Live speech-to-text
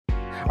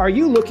Are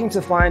you looking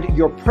to find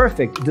your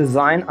perfect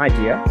design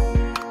idea?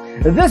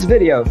 This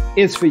video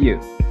is for you.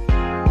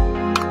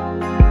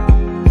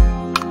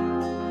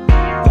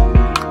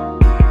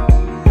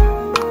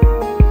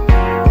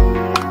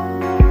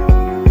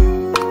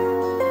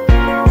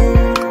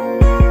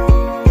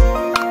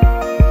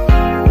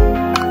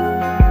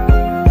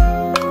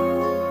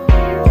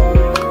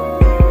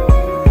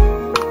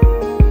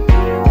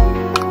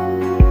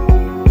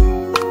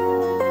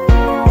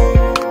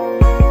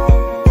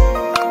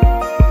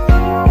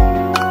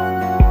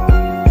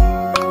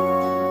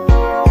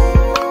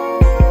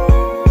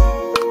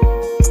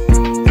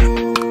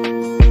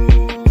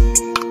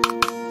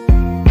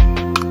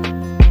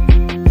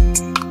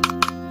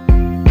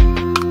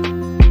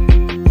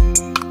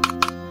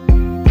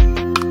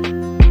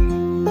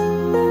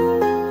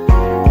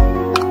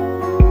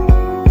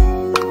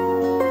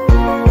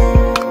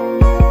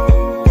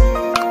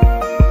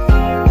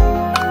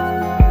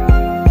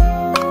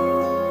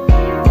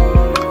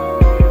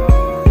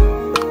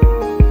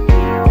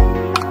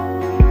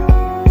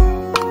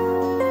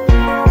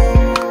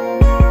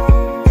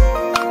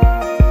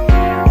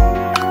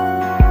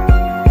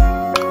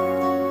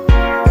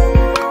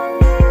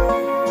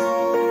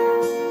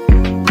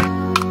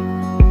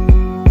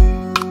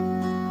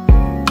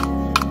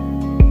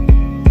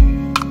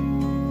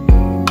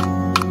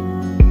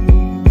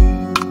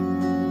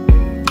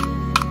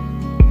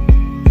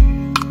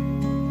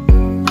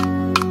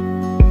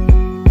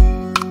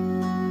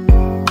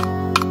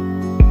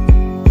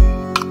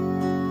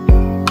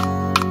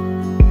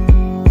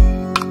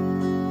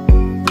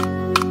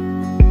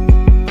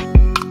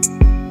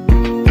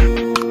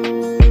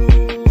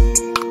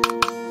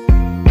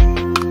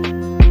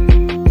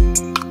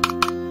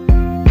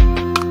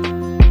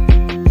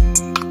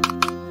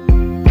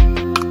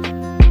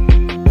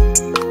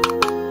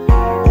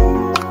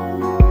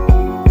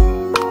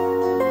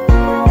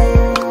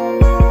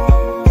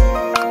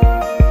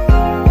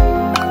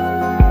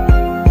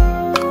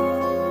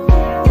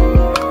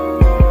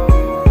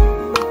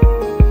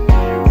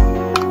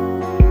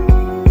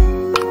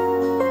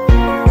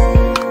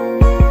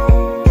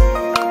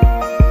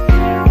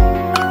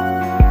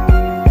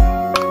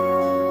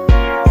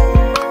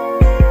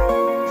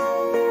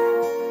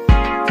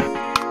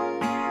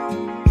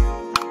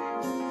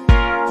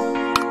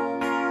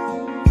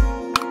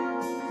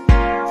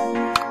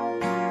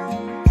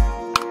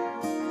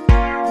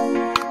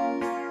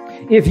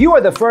 If you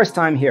are the first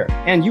time here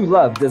and you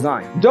love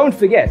design, don't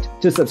forget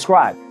to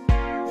subscribe.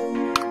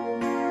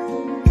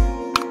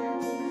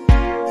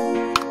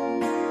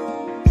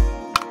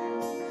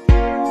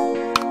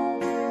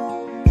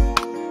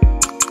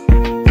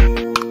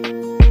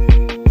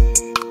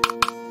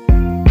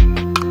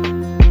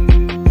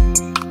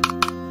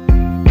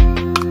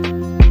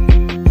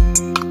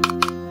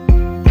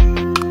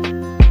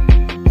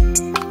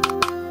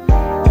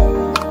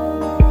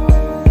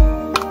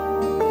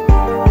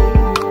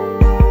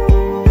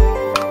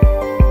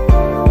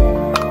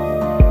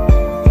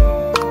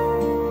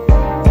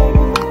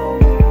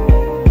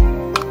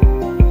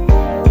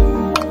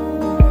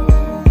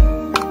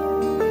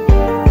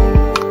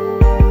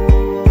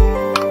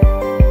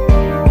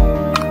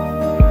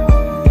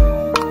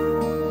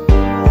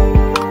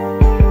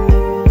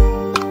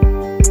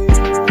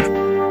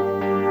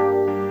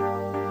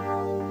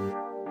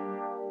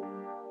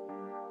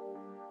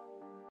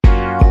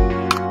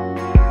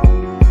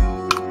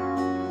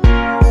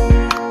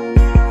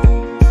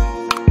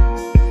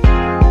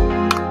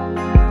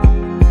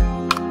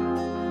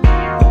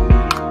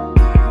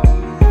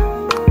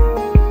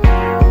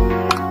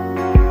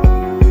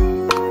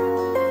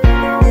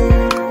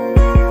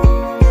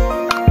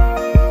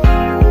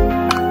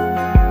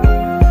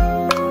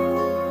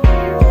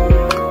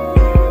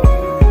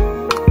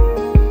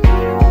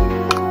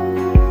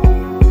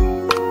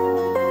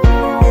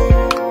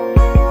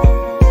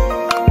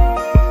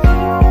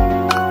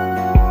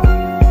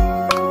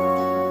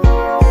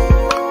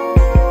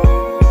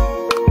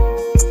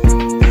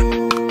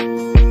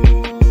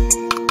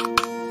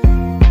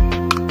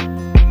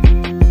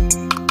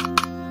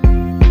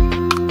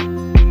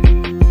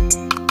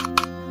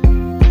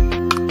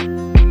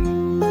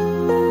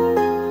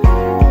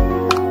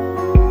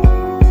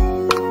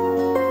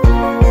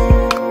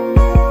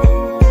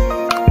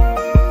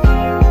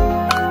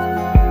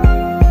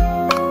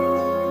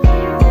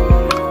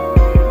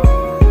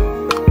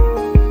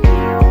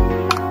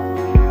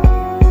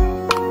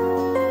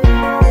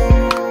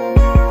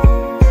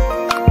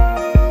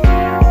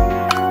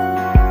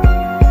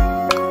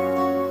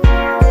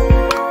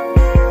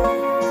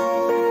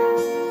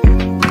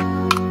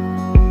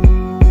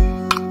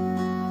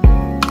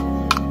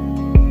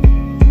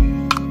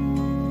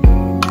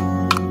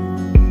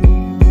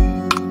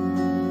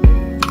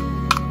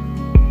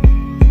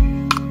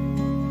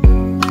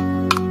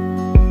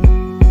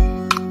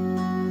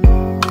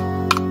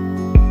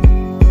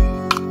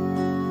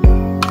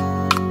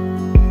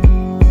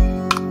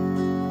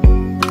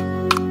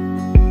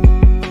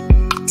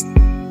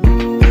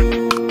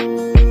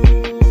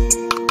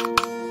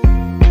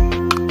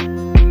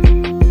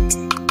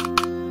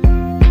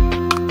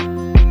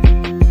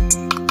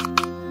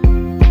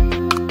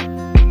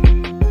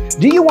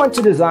 Do you want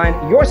to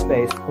design your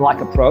space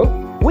like a pro?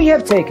 We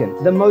have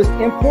taken the most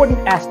important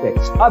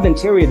aspects of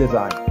interior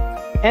design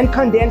and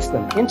condensed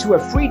them into a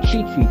free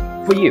cheat sheet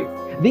for you.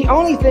 The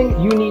only thing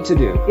you need to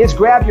do is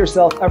grab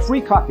yourself a free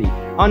copy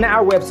on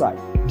our website,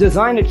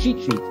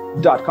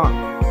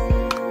 designercheatsheet.com.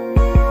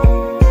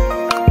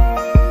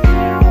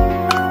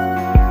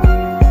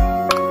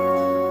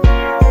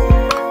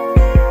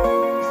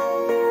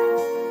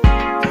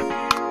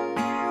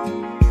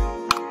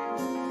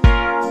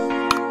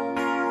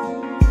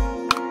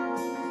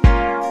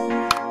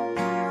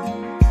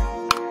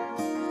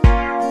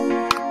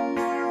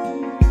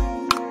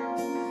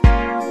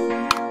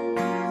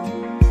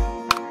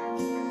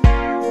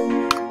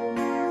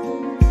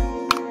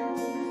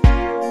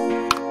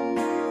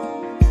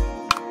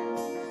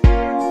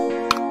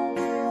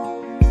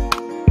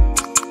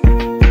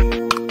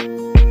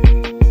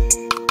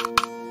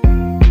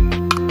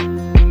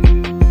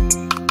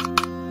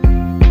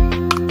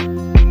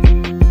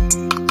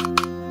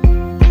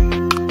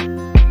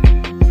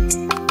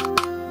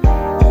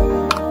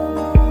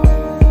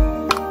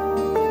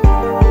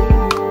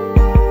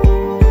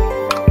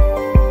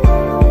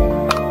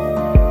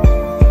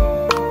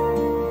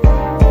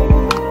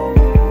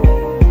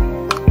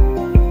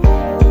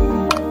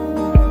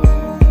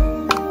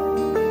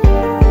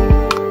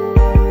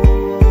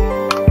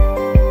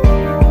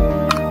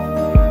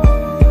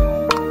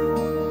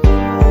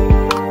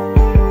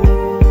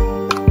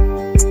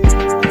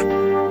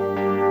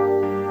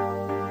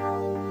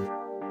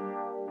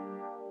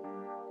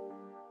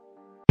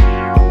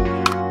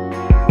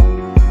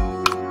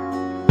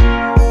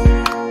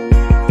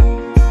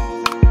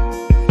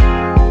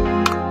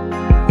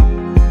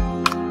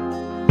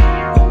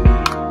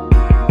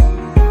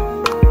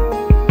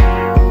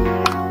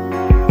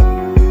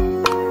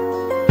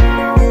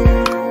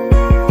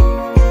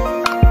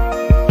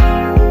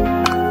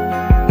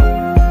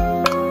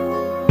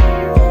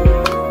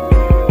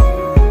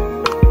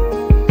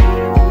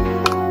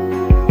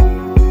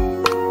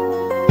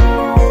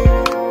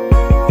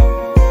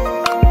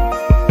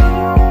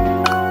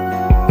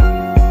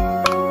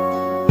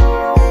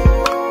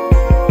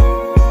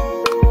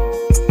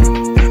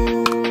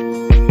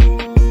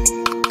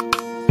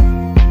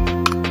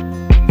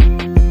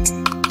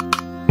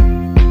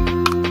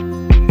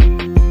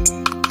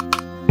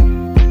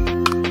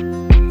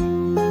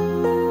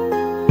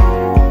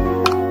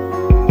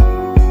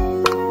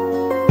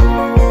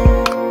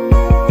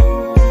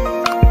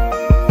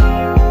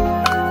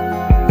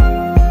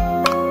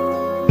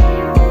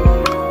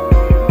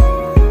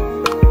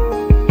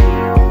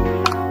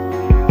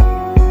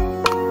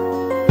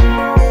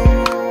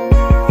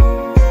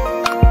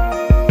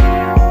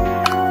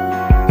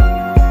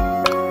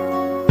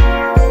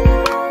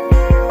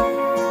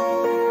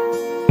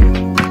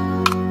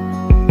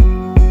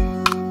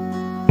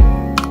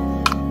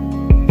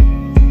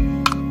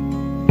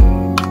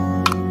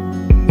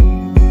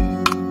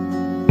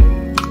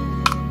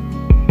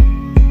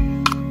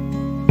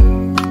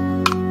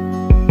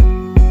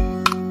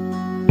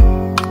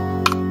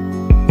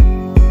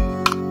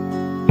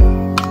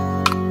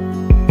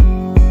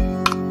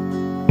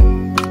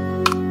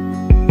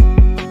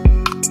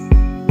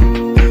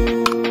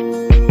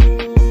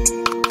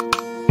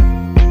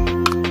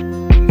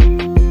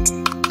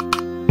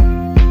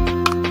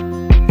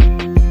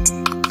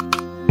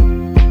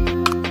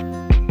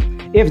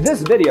 If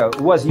this video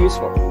was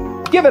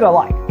useful, give it a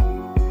like.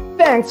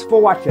 Thanks for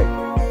watching.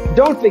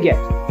 Don't forget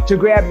to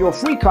grab your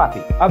free copy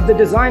of the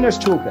Designer's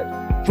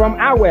Toolkit from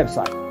our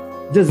website,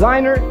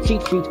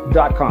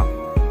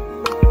 designercheatsheet.com.